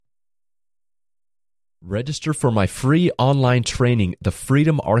Register for my free online training, The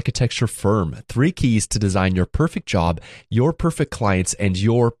Freedom Architecture Firm. 3 keys to design your perfect job, your perfect clients, and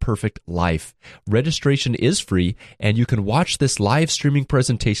your perfect life. Registration is free, and you can watch this live streaming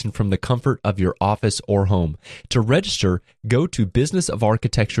presentation from the comfort of your office or home. To register, go to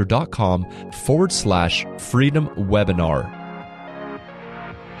businessofarchitecture.com/freedom webinar.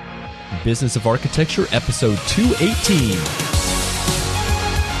 Business of Architecture, episode 218.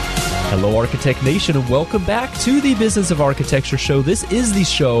 Hello, Architect Nation, and welcome back to the Business of Architecture show. This is the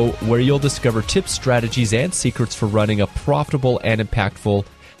show where you'll discover tips, strategies, and secrets for running a profitable and impactful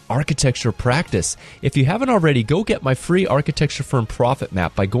architecture practice. If you haven't already, go get my free architecture firm profit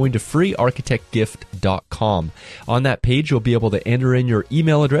map by going to freearchitectgift.com. On that page, you'll be able to enter in your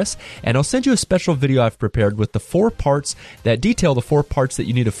email address, and I'll send you a special video I've prepared with the 4 parts that detail the 4 parts that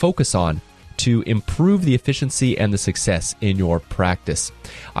you need to focus on to improve the efficiency and the success in your practice.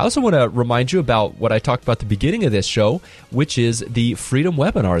 I also want to remind you about what I talked about at the beginning of this show, which is the Freedom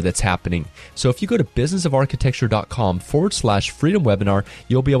Webinar that's happening. So if you go to businessofarchitecture.com/Freedom Webinar,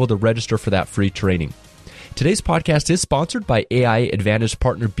 you'll be able to register for that free training. Today's podcast is sponsored by AI Advantage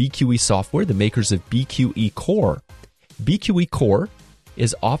partner BQE Software, the makers of BQE Core. BQE Core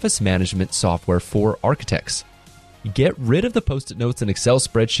is office management software for architects. Get rid of the Post-it notes and Excel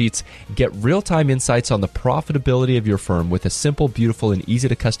spreadsheets. Get real-time insights on the profitability of your firm with a simple, beautiful, and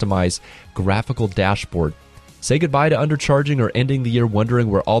easy-to-customize graphical dashboard. Say goodbye to undercharging or ending the year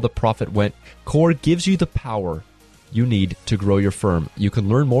wondering where all the profit went. Core gives you the power you need to grow your firm. You can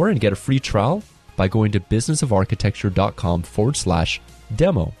learn more and get a free trial by going to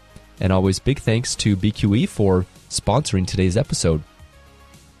businessofarchitecture.com/demo. And always big thanks to BQE for sponsoring today's episode.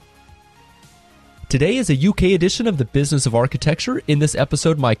 Today is a UK edition of the Business of Architecture. In this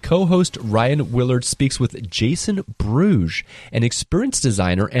episode, my co-host Ryan Willard speaks with Jason Bruges, an experienced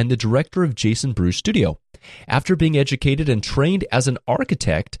designer and the director of Jason Bruges Studio. After being educated and trained as an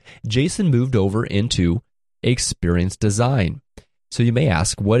architect, Jason moved over into experience design. So you may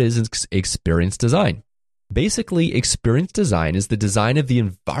ask, what is experience design? Basically, experience design is the design of the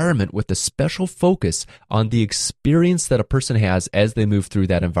environment with a special focus on the experience that a person has as they move through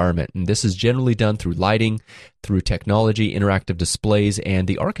that environment. And this is generally done through lighting, through technology, interactive displays, and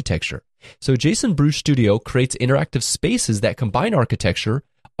the architecture. So Jason Bruges Studio creates interactive spaces that combine architecture,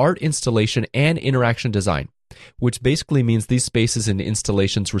 art installation, and interaction design, which basically means these spaces and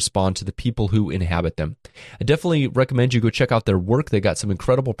installations respond to the people who inhabit them. I definitely recommend you go check out their work. They got some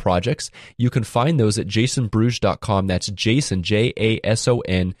incredible projects. You can find those at jasonbruges.com. That's Jason,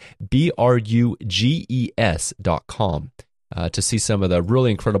 JASON, BRUGES.com, to see some of the really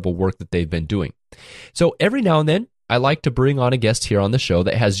incredible work that they've been doing. So every now and then, I like to bring on a guest here on the show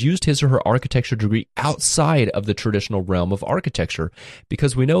that has used his or her architecture degree outside of the traditional realm of architecture,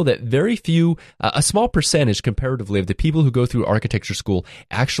 because we know that very few, a small percentage comparatively of the people who go through architecture school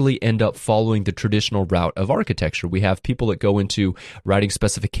actually end up following the traditional route of architecture. We have people that go into writing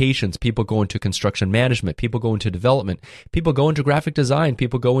specifications, people go into construction management, people go into development, people go into graphic design,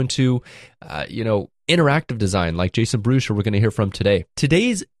 people go into, interactive design like Jason Bruges, who we're going to hear from today.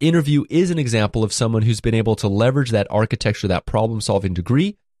 Today's interview is an example of someone who's been able to leverage that architecture, that problem-solving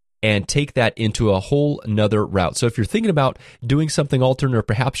degree, and take that into a whole nother route. So if you're thinking about doing something alternate, or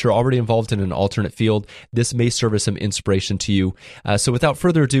perhaps you're already involved in an alternate field, this may serve as some inspiration to you. So without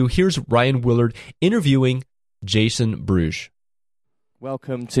further ado, here's Ryan Willard interviewing Jason Bruges.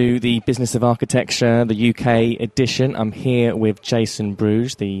 Welcome to the Business of Architecture, the UK edition. I'm here with Jason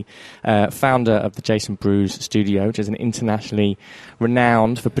Bruges, the founder of the Jason Bruges Studio, which is an internationally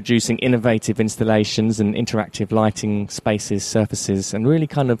renowned for producing innovative installations and interactive lighting spaces, surfaces, and really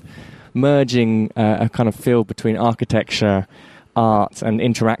kind of merging a kind of field between architecture, art, and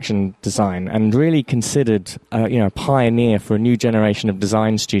interaction design, and really considered a pioneer for a new generation of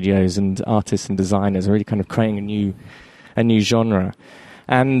design studios and artists and designers, really kind of creating a new genre.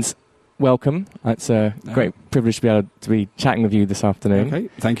 And welcome. It's a great privilege to be able to be chatting with you this afternoon. Okay,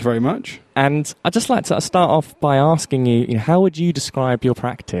 thank you very much. And I'd just like to start off by asking you, how would you describe your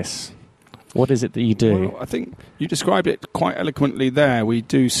practice? What is it that you do? Well, I think you described it quite eloquently there. We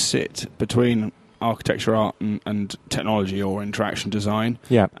do sit between architecture, art, and technology or interaction design.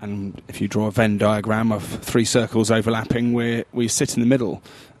 Yeah. And if you draw a Venn diagram of 3 circles overlapping, we sit in the middle.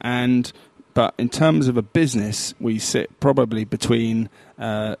 But in terms of a business, we sit probably between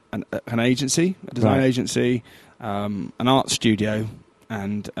an agency, a design agency, an art studio,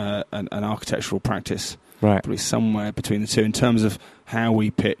 and an architectural practice. Right. Probably somewhere between the two in terms of how we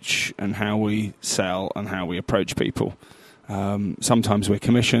pitch and how we sell and how we approach people. Sometimes we're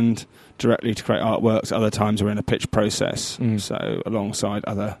commissioned directly to create artworks. Other times we're in a pitch process. So alongside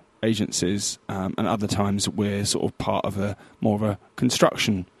other agencies, and other times we're sort of part of more of a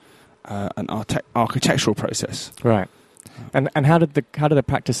construction and architectural process. Right. And how did the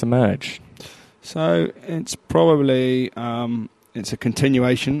practice emerge? So it's probably it's a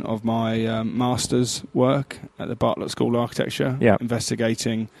continuation of my master's work at the Bartlett School of Architecture,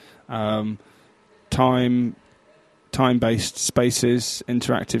 investigating time-based spaces,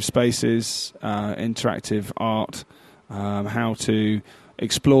 interactive spaces, interactive art, how to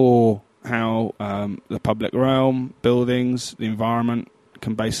explore how the public realm, buildings, the environment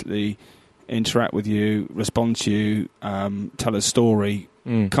can basically interact with you, respond to you, tell a story,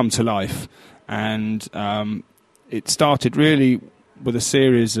 come to life. And it started really with a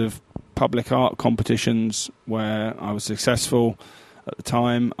series of public art competitions where I was successful. At the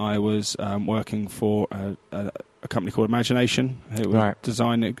time, I was working for a company called Imagination, who was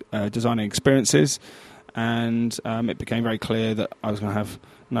designing experiences, and it became very clear that I was going to have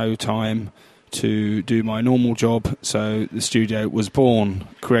no time to do my normal job, so the studio was born,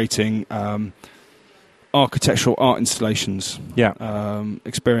 creating architectural art installations,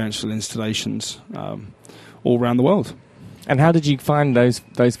 experiential installations all around the world. And how did you find those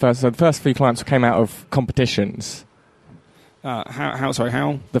first? So the first few clients came out of competitions.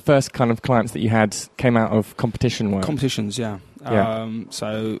 How? The first kind of clients that you had came out of competition work. Competitions, yeah.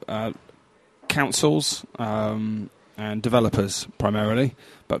 So councils and developers primarily,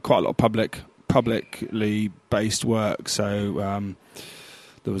 but quite a lot of publicly based work. So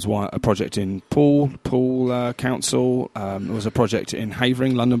there was a project in Poole Council. There was a project in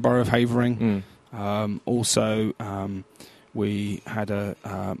Havering, London Borough of Havering. Also, we had an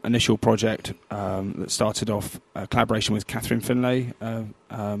initial project that started off a collaboration with Catherine Finlay,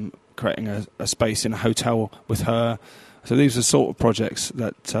 creating a space in a hotel with her. So these are the sort of projects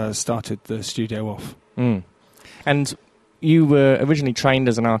that started the studio off. And you were originally trained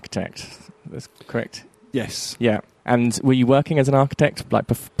as an architect, that's correct? Yes. Yeah. And were you working as an architect, like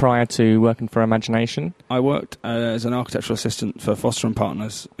prior to working for Imagination? I worked as an architectural assistant for Foster &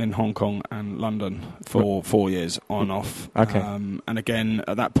 Partners in Hong Kong and London for 4 years, on and off. Okay. And again,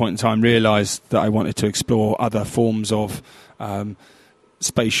 at that point in time, realised that I wanted to explore other forms of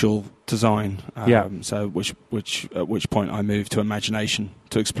spatial design. So at which point I moved to Imagination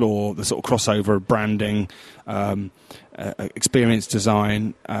to explore the sort of crossover of branding, experience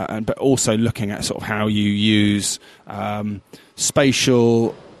design, but also looking at sort of how you use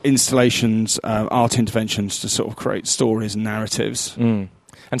spatial installations, art interventions to sort of create stories and narratives. And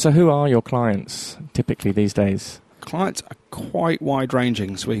so who are your clients typically these days? Clients are quite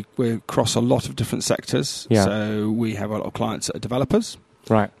wide-ranging, so we cross a lot of different sectors. So we have a lot of clients that are developers.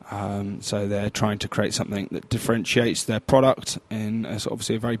 Right. So they're trying to create something that differentiates their product in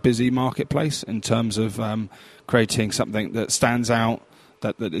obviously a very busy marketplace in terms of creating something that stands out,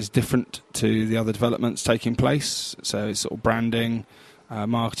 that is different to the other developments taking place. So it's sort of branding,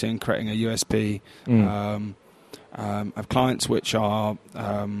 marketing, creating a USP. I have clients which are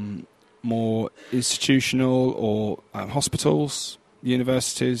more institutional or hospitals,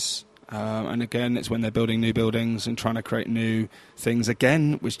 universities. And again, it's when they're building new buildings and trying to create new things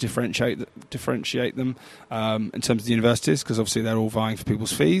again, which differentiate them in terms of the universities, because obviously they're all vying for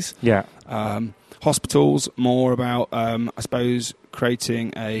people's fees. Yeah. Hospitals, more about, I suppose,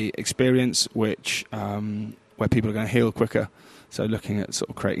 creating a experience where people are going to heal quicker. So looking at sort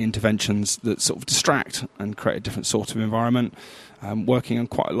of creating interventions that sort of distract and create a different sort of environment. Working on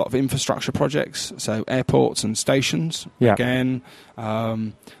quite a lot of infrastructure projects, so airports and stations. Yeah. Again,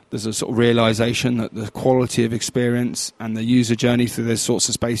 there's a sort of realisation that the quality of experience and the user journey through those sorts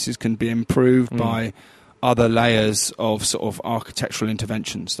of spaces can be improved by other layers of sort of architectural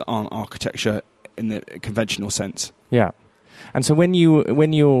interventions that aren't architecture in the conventional sense. Yeah. And so when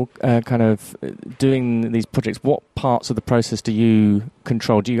you're kind of doing these projects, what parts of the process do you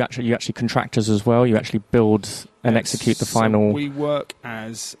control? Do you actually contractors as well? You actually build and execute the final? So we work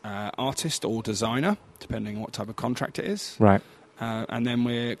as artist or designer, depending on what type of contract it is. Right. And then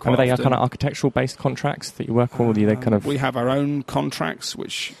we're quite. And are they kind of architectural-based contracts that you work on, or do they kind of? We have our own contracts,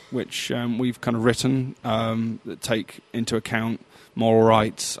 which we've kind of written that take into account moral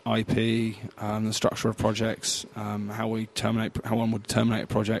rights, IP, the structure of projects, how one would terminate a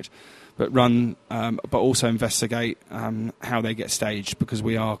project, but also investigate how they get staged, because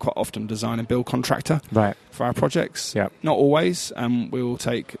we are quite often design and build contractor for our projects. Yep. Not always. We'll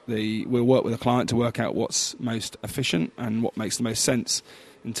work with a client to work out what's most efficient and what makes the most sense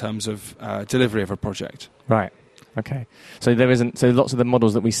in terms of delivery of a project. Right. Okay, so lots of the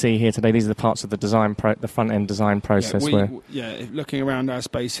models that we see here today, these are the parts of the design, the front end design process. Looking around our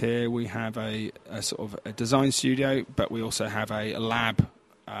space here, we have a sort of a design studio, but we also have a lab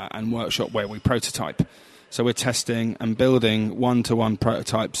and workshop where we prototype. So we're testing and building one-to-one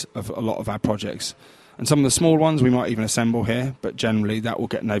prototypes of a lot of our projects. And some of the small ones we might even assemble here, but generally that will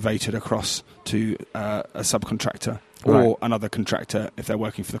get novated across to a subcontractor or another contractor if they're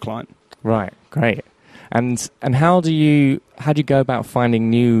working for the client. Right, great. And how do you go about finding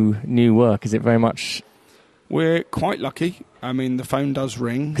new work? Is it very much? We're quite lucky. I mean, the phone does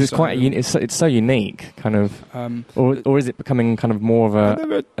ring because it's so unique, kind of. Or is it becoming kind of more of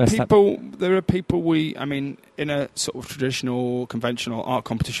a? There are people. I mean, in a sort of traditional, conventional art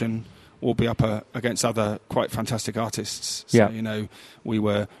competition, we'll be up against other quite fantastic artists. So, we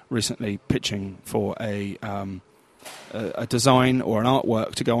were recently pitching for a design or an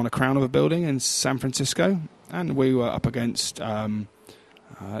artwork to go on a crown of a building in San Francisco, and we were up against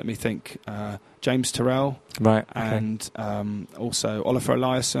James Turrell, right, okay. And also Oliver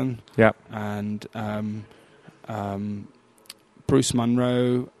Eliasson, and Bruce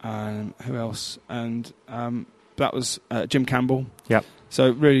Munro, and who else? And that was Jim Campbell. Yep.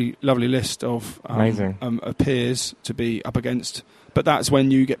 So really lovely list of peers to be up against. But that's when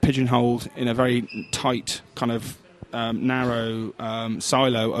you get pigeonholed in a very tight kind of narrow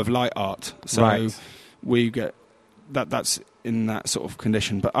silo of light art. So we get that's in that sort of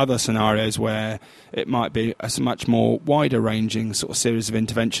condition. But other scenarios where it might be a much more wider ranging sort of series of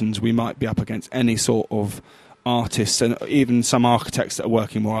interventions, we might be up against any sort of artists and even some architects that are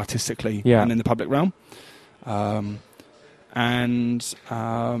working more artistically and in the public realm. And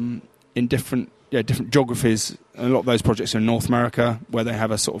in different geographies, a lot of those projects are in North America, where they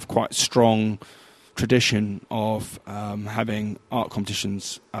have a sort of quite strong tradition of having art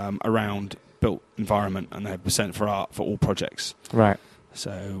competitions around built environment, and they have percent for art for all projects. Right.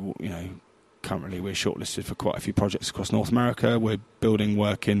 So, currently we're shortlisted for quite a few projects across North America. We're building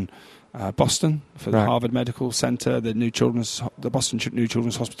work in Boston for the Harvard Medical Center, the Boston New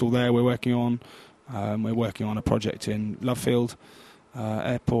Children's Hospital there we're working on. We're working on a project in Love Field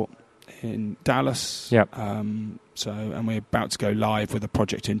Airport in Dallas. Yep. And we're about to go live with a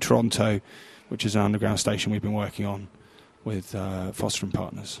project in Toronto, which is an underground station we've been working on with Foster and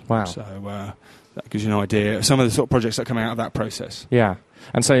Partners. Wow. So that gives you an idea of some of the sort of projects that come out of that process. Yeah.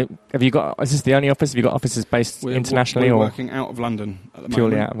 And so is this the only office? Have you got offices based internationally? We're working out of London at the moment.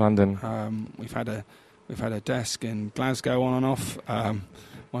 Purely out of London. We've had a desk in Glasgow on and off.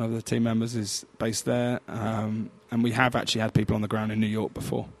 One of the team members is based there. And we have actually had people on the ground in New York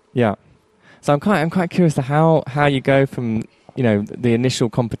before. Yeah. So I'm quite curious to how you go from the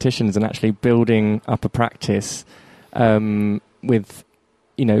initial competitions and actually building up a practice with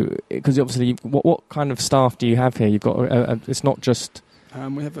because obviously what kind of staff do you have here? You've got it's not just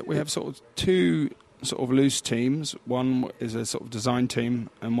we have sort of two sort of loose teams. One is a sort of design team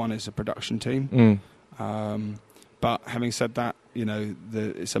and one is a production team. But having said that,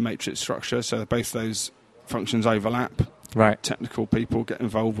 it's a matrix structure, so both those functions overlap. Right. Technical people get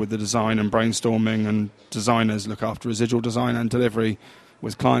involved with the design and brainstorming, and designers look after residual design and delivery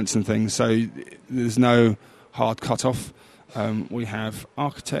with clients and things. So there's no hard cut-off. We have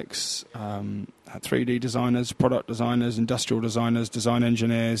architects, 3D designers, product designers, industrial designers, design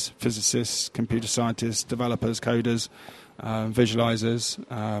engineers, physicists, computer scientists, developers, coders, visualizers.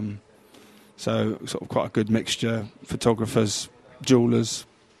 So sort of quite a good mixture. Photographers, jewelers,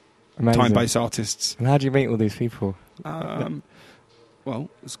 time-based artists. And how do you meet all these people? Well,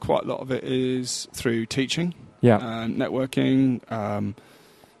 there's quite a lot of it is through teaching, networking.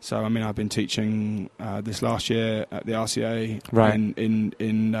 So, I mean, I've been teaching this last year at the RCA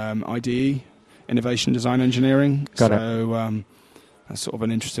in IDE, Innovation Design Engineering. Got it. That's sort of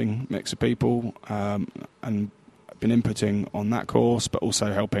an interesting mix of people, and I've been inputting on that course, but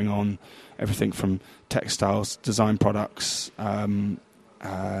also helping on everything from textiles, design products,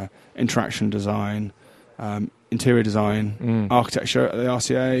 interaction design, interior design, architecture at the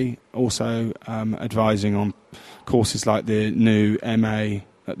RCA, also advising on courses like the new MA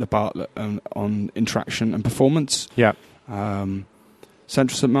at the Bartlett on interaction and performance. Yeah.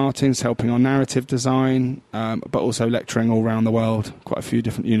 Central St Martin's helping on narrative design, but also lecturing all around the world, quite a few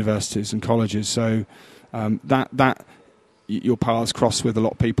different universities and colleges. So that your paths cross with a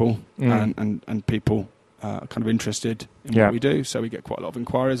lot of people, and people are kind of interested in what we do. So we get quite a lot of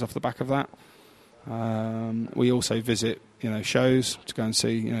inquiries off the back of that. We also visit, shows to go and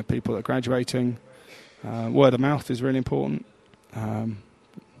see, people that are graduating. Word of mouth is really important.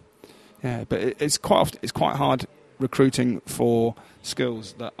 But it's quite hard recruiting for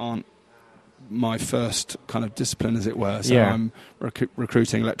skills that aren't my first kind of discipline, as it were. So I'm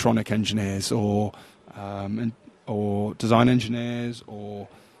recruiting electronic engineers or design engineers or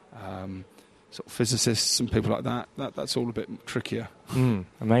sort of physicists and people like that. That's all a bit trickier.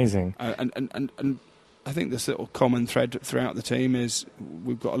 Amazing. And I think the sort of common thread throughout the team is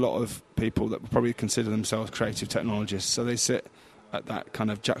we've got a lot of people that would probably consider themselves creative technologists. So they sit at that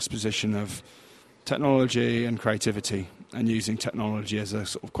kind of juxtaposition of technology and creativity, and using technology as a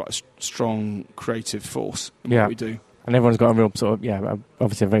sort of quite a strong creative force in what we do. And everyone's got a real sort of,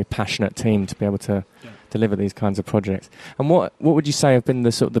 obviously a very passionate team to be able to deliver these kinds of projects. And what would you say have been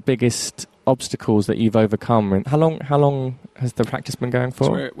the sort of the biggest obstacles that you've overcome? And how long has the practice been going for?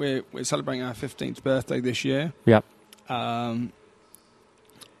 So we're celebrating our 15th birthday this year. Yeah. I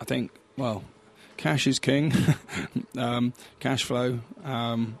think, cash is king. Cash flow,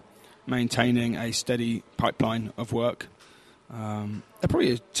 maintaining a steady pipeline of work. There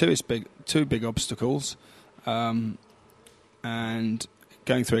probably are two big obstacles, and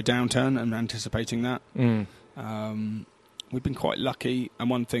going through a downturn and anticipating that. We've been quite lucky, and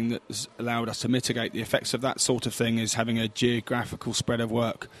one thing that's allowed us to mitigate the effects of that sort of thing is having a geographical spread of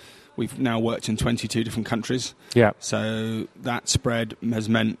work. We've now worked in 22 different countries. Yeah. So that spread has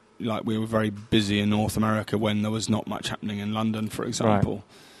meant, like, we were very busy in North America when there was not much happening in London, for example,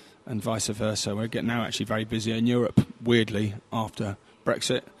 and vice versa. We're getting now actually very busy in Europe, weirdly, after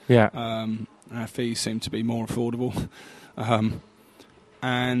Brexit. Yeah. Our fees seem to be more affordable.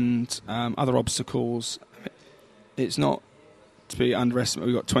 And other obstacles, it's not to be underestimated.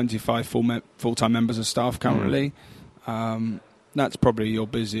 We've got 25 full-time members of staff currently. That's probably your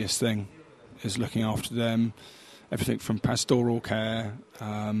busiest thing, is looking after them. Everything from pastoral care,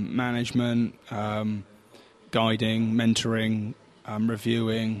 management, guiding, mentoring,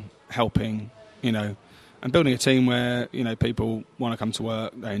 reviewing, helping, and building a team where, people want to come to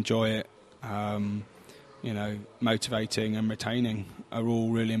work, they enjoy it, motivating and retaining are all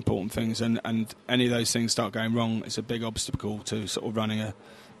really important things. And any of those things start going wrong, it's a big obstacle to sort of running a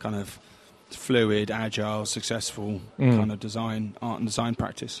kind of fluid, agile, successful kind of art and design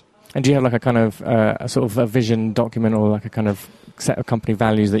practice. And do you have like a kind of a sort of a vision document, or like a kind of set of company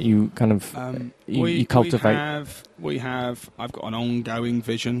values that you kind of you cultivate? We have. I've got an ongoing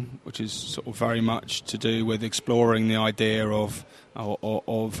vision, which is sort of very much to do with exploring the idea of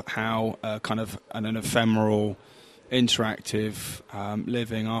how kind of an ephemeral, interactive,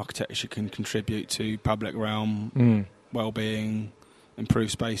 living architecture can contribute to public realm, well-being,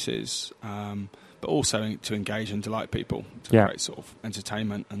 improve spaces, but also to engage and delight people, to create sort of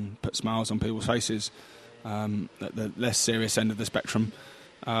entertainment and put smiles on people's faces, at the less serious end of the spectrum.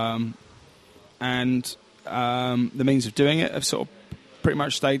 And the means of doing it have sort of pretty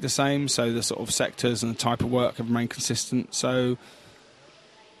much stayed the same, so the sort of sectors and the type of work have remained consistent. So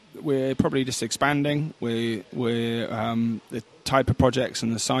we're probably just expanding. We're the type of projects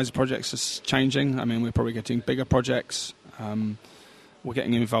and the size of projects is changing. I mean, we're probably getting bigger projects. We're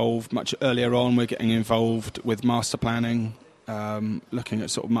getting involved much earlier on. We're getting involved with master planning, looking at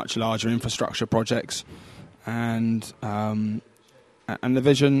sort of much larger infrastructure projects, and the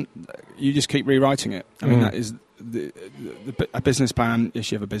vision. You just keep rewriting it. I mean, that is a business plan.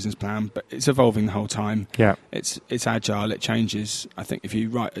 Yes, you have a business plan, but it's evolving the whole time. Yeah, it's agile. It changes. I think we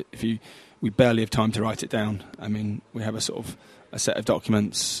barely have time to write it down. I mean, we have a sort of a set of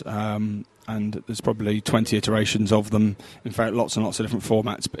documents. And there's probably 20 iterations of them. In fact, lots and lots of different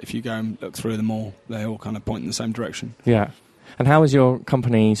formats. But if you go and look through them all, they all kind of point in the same direction. Yeah. And how is your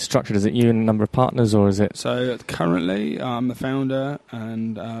company structured? Is it you and a number of partners, or is it? So currently, I'm the founder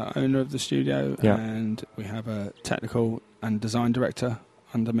and owner of the studio, and we have a technical and design director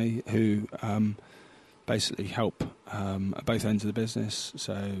under me who basically help at both ends of the business.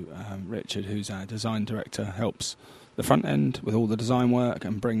 So Richard, who's our design director, helps the front end with all the design work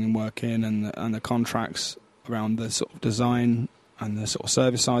and bringing work in, and the contracts around the sort of design and the sort of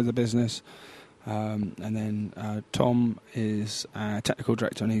service side of the business. And then Tom is our technical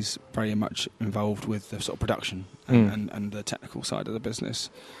director, and he's very much involved with the sort of production and the technical side of the business.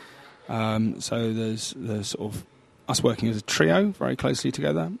 So there's sort of us working as a trio very closely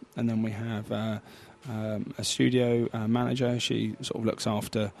together, and then we have a studio manager. She sort of looks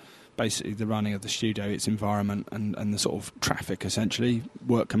after basically the running of the studio, its environment, and the sort of traffic, essentially,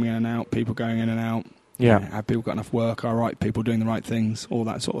 work coming in and out, people going in and out. Yeah, have people got enough work? All right, people doing the right things, all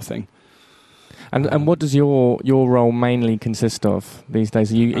that sort of thing. And what does your role mainly consist of these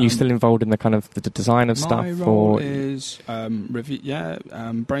days? Are you still involved in the kind of the design of stuff? My role is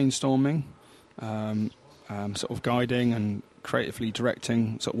brainstorming, sort of guiding and creatively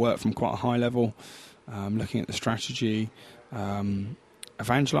directing sort of work from quite a high level, looking at the strategy,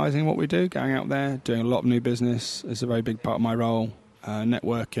 evangelising what we do, going out there, doing a lot of new business is a very big part of my role,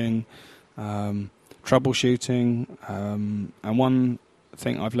 networking, troubleshooting, and one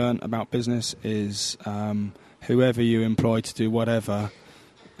thing I've learned about business is whoever you employ to do whatever,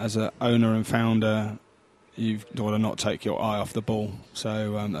 as an owner and founder, you've got to not take your eye off the ball.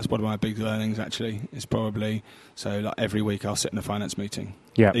 So that's one of my big learnings, actually, is probably, so like every week I'll sit in a finance meeting.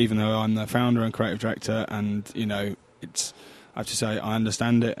 Yeah. Even though I'm the founder and creative director, and, you know, it's, I have to say, I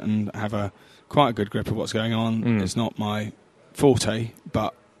understand it and have quite a good grip of what's going on. It's not my forte,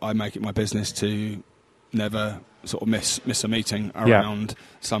 but I make it my business to never sort of miss a meeting around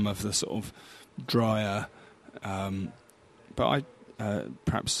some of the sort of drier, but I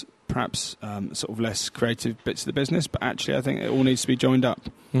perhaps sort of less creative bits of the business. But actually, I think it all needs to be joined up,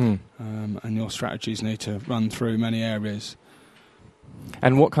 and your strategies need to run through many areas.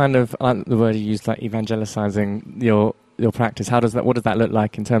 And what kind of, I like the word you used, like evangelising your practice. What does that look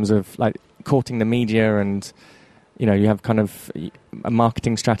like in terms of like courting the media, and you know, you have kind of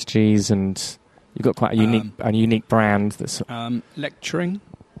marketing strategies, and you've got quite a unique brand that's lecturing.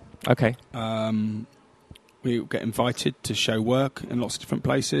 Okay. We get invited to show work in lots of different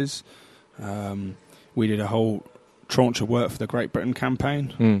places. We did a whole tranche of work for the Great Britain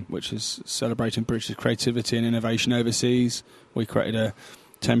campaign, which is celebrating British creativity and innovation overseas. We created a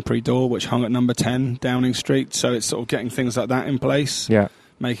temporary door which hung at number 10 Downing Street, so it's sort of getting things like that in place,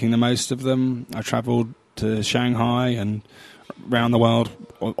 making the most of them. I travelled to Shanghai and around the world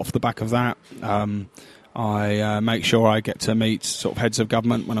off the back of that. I make sure I get to meet sort of heads of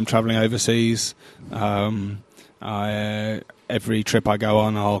government when I'm travelling overseas. Every trip I go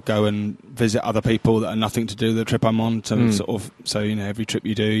on, I'll go and visit other people that are nothing to do with the trip I'm on. To sort of, so, you know, every trip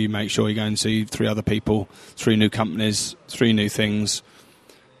you do, you make sure you go and see 3 other people, 3 new companies, 3 new things.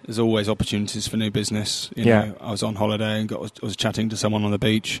 There's always opportunities for new business. You know, I was on holiday and was chatting to someone on the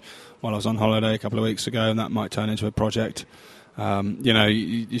beach while I was on holiday a couple of weeks ago, and that might turn into a project. You know,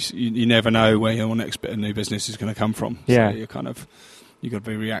 you never know where your next bit of new business is going to come from. So you've got to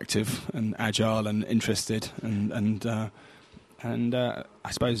be reactive and agile and interested, and I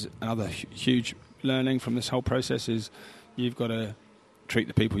suppose another huge learning from this whole process is you've got to treat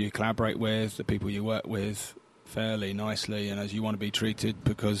the people you collaborate with, the people you work with, fairly nicely and as you want to be treated,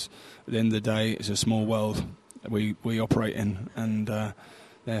 because at the end of the day, it's a small world we operate in, and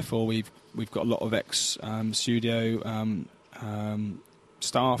therefore we've got a lot of ex-studio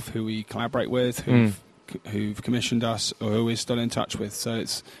staff who we collaborate with, who've commissioned us or who we're still in touch with. So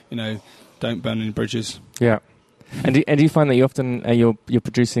it's, you know, don't burn any bridges. Yeah. And do you find that you often you're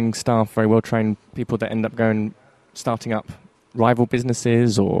producing staff, very well trained people that end up starting up rival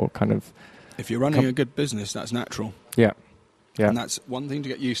businesses, or kind of? If you're running a good business, that's natural. Yeah. And that's one thing to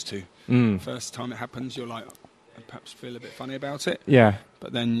get used to. First time it happens, you're like, I perhaps feel a bit funny about it. Yeah.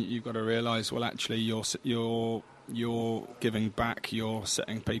 But then you've got to realise, well, actually, you're giving back. You're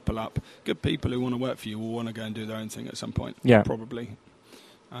setting people up. Good people who want to work for you will want to go and do their own thing at some point. Yeah. Probably.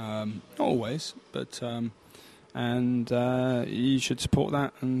 Not always, but and you should support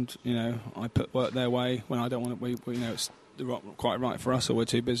that. And you know, I put work their way when I don't want it. We know it's quite right for us, or we're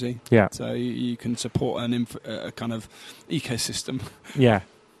too busy. Yeah. So you can support a kind of ecosystem. Yeah.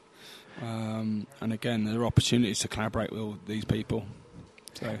 And again, there are opportunities to collaborate with all these people.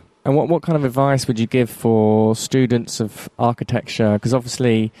 So. And what kind of advice would you give for students of architecture? Because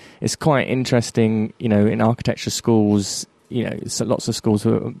obviously it's quite interesting, you know, in architecture schools, you know, so lots of schools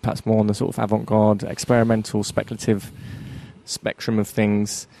are perhaps more on the sort of avant-garde, experimental, speculative spectrum of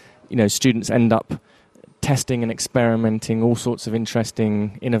things. You know, students end up testing and experimenting all sorts of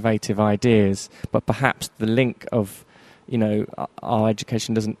interesting, innovative ideas, but perhaps the link of, you know, our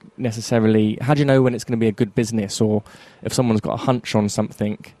education doesn't necessarily... How do you know when it's going to be a good business, or if someone's got a hunch on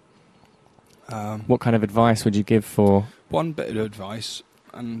something? What kind of advice would you give for... One bit of advice,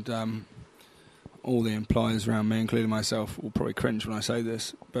 and all the employers around me, including myself, will probably cringe when I say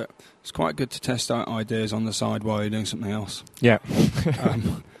this, but it's quite good to test out ideas on the side while you're doing something else. Yeah.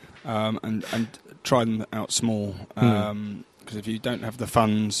 And try them out small, because if you don't have the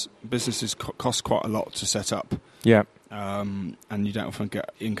funds, businesses cost quite a lot to set up. Yeah. And you don't often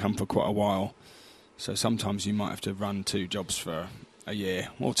get income for quite a while. So sometimes you might have to run 2 jobs for a year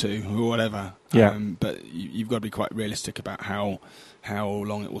or 2 or whatever. Yeah. But you've got to be quite realistic about how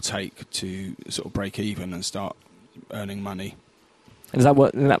long it will take to sort of break even and start earning money. Is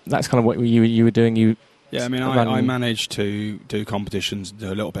that that's kind of what you were doing? Yeah, I mean, I managed to do competitions, do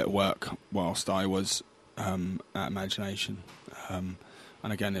a little bit of work whilst I was at Imagination. And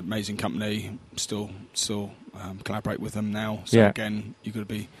again, amazing company, still collaborate with them now. So again, you've got to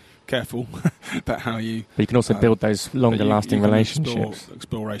be careful about how you... But you can also build those longer-lasting relationships.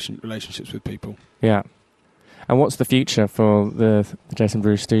 Explore relationships with people. Yeah. And what's the future for the Jason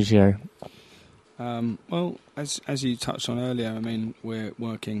Bruges studio? Well, as you touched on earlier, I mean, we're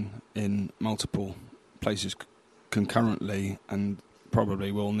working in multiple places concurrently, and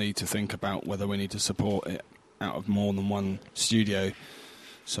probably will need to think about whether we need to support it out of more than one studio.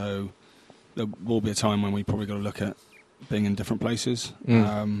 So there will be a time when we probably got to look at being in different places.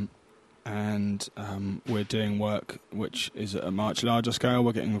 And we're doing work which is at a much larger scale.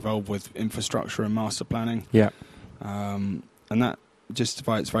 We're getting involved with infrastructure and master planning. Yeah. And that, just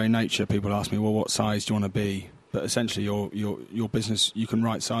by its very nature, people ask me, well, what size do you want to be? But essentially, your business, you can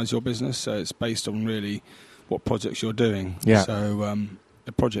right size your business, so it's based on really what projects you're doing. Yeah. So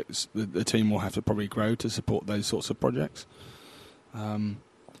the projects, the team will have to probably grow to support those sorts of projects. And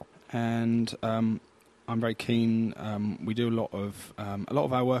I'm very keen. We do a lot of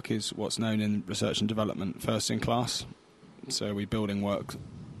our work is what's known in research and development first in class. So we're building work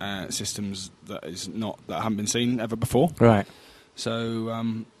systems that haven't been seen ever before. Right.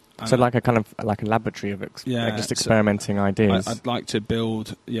 So so like a kind of like a laboratory of just experimenting ideas. I'd like to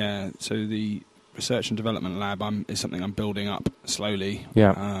build. So the research and development lab is something I'm building up slowly.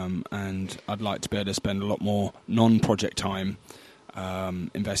 Yeah. And I'd like to be able to spend a lot more non-project time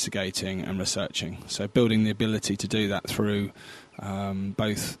investigating and researching. So building the ability to do that through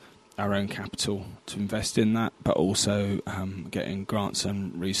both our own capital to invest in that, but also getting grants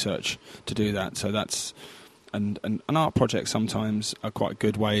and research to do that. So that's and art projects sometimes are quite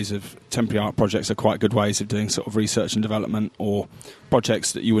good ways of temporary art projects are quite good ways of doing sort of research and development, or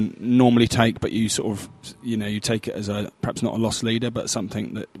projects that you wouldn't normally take, but you sort of you take it as a perhaps not a loss leader, but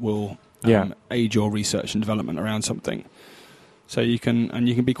something that will aid your research and development around something. So you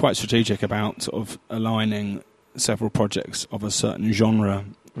can be quite strategic about sort of aligning several projects of a certain genre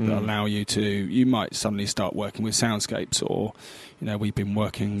that allow you to. You might suddenly start working with soundscapes, or we've been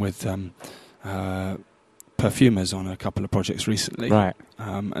working with perfumers on a couple of projects recently. Right.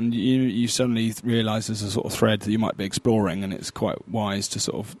 And you suddenly realise there's a sort of thread that you might be exploring, and it's quite wise to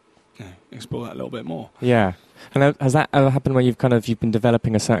sort of explore that a little bit more. Yeah. And has that ever happened where you've been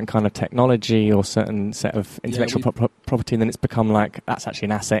developing a certain kind of technology or certain set of intellectual property, and then it's become like that's actually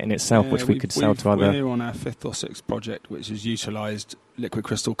an asset in itself, which we could sell to other... We're on our 5th or 6th project, which has utilised liquid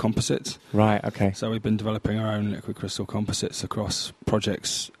crystal composites. Right, okay. So we've been developing our own liquid crystal composites across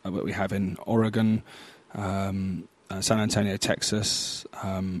projects that we have in Oregon, San Antonio, Texas.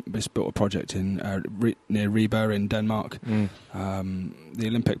 We just built a project in near Reba in Denmark. The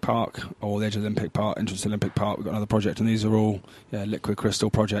Olympic Park, or the edge of the Olympic Park, entrance to Olympic Park. We've got another project, and these are all liquid crystal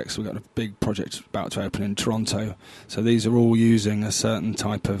projects. We've got a big project about to open in Toronto. So these are all using a certain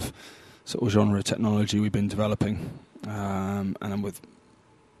type of sort of genre technology we've been developing. And then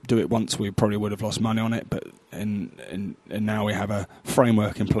do it once, we probably would have lost money on it, but and now we have a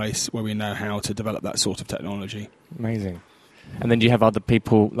framework in place where we know how to develop that sort of technology. Amazing. And then do you have other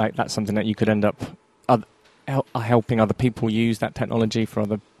people, like that's something that you could end up helping other people use that technology for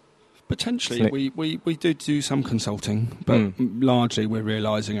other... Potentially. We do some consulting, but largely we're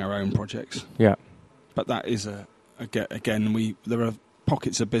realising our own projects. Yeah. But that is there are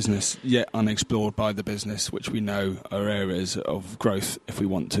pockets of business yet unexplored by the business, which we know are areas of growth if we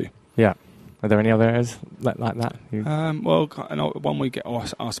want to. Yeah. Are there any other areas like that? Well, one we get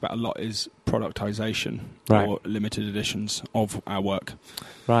asked about a lot is productization, right, or limited editions of our work.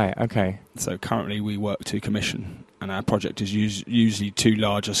 Right, okay. So currently we work to commission, and our project is usually too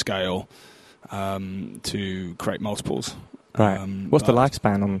large a scale to create multiples. Right. What's the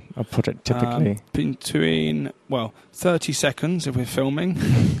lifespan on a project typically? Between 30 seconds if we're filming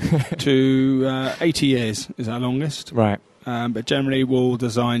to 80 years is our longest. Right. But generally we'll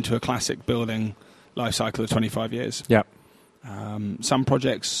design to a classic building life cycle of 25 years. Yep. Some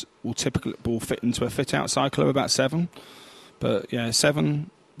projects will fit into a fit-out cycle of about 7. But 7,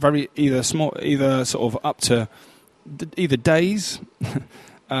 very either sort of up to either days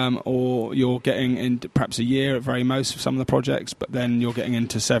or you're getting into perhaps a year at very most of some of the projects, but then you're getting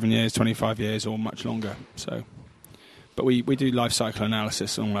into 7 years, 25 years or much longer. So, but we do life cycle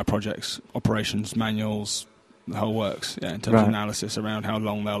analysis on our projects, operations manuals, the whole works, in terms of analysis around how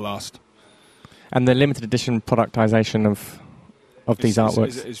long they'll last. And the limited edition productization of these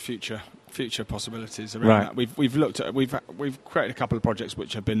artworks is future possibilities around that. We've looked at we've created a couple of projects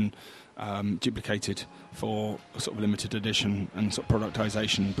which have been duplicated for sort of limited edition and sort of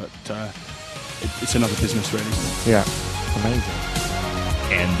productization, but it's another business really. Yeah, amazing.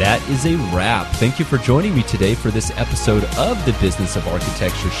 And that is a wrap. Thank you for joining me today for this episode of the Business of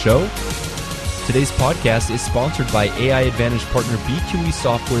Architecture show. Today's podcast is sponsored by AI Advantage partner BQE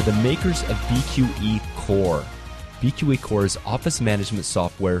Software, the makers of BQE Core. BQE Core is office management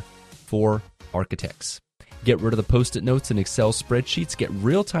software for architects. Get rid of the Post-it notes and Excel spreadsheets. Get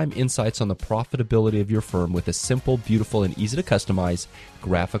real-time insights on the profitability of your firm with a simple, beautiful, and easy to customize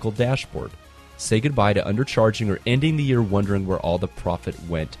graphical dashboard. Say goodbye to undercharging or ending the year wondering where all the profit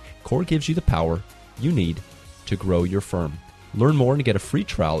went. Core gives you the power you need to grow your firm. Learn more and get a free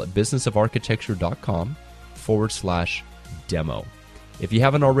trial at businessofarchitecture.com/demo. If you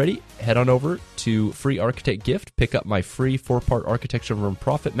haven't already, head on over to Free Architect Gift, pick up my free 4-part architecture firm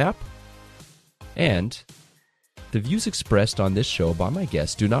profit map. And the views expressed on this show by my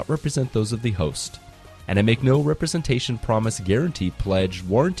guests do not represent those of the host, and I make no representation, promise, guarantee, pledge,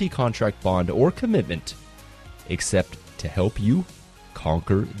 warranty, contract, bond, or commitment except to help you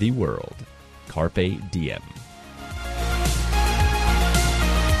conquer the world. Carpe diem.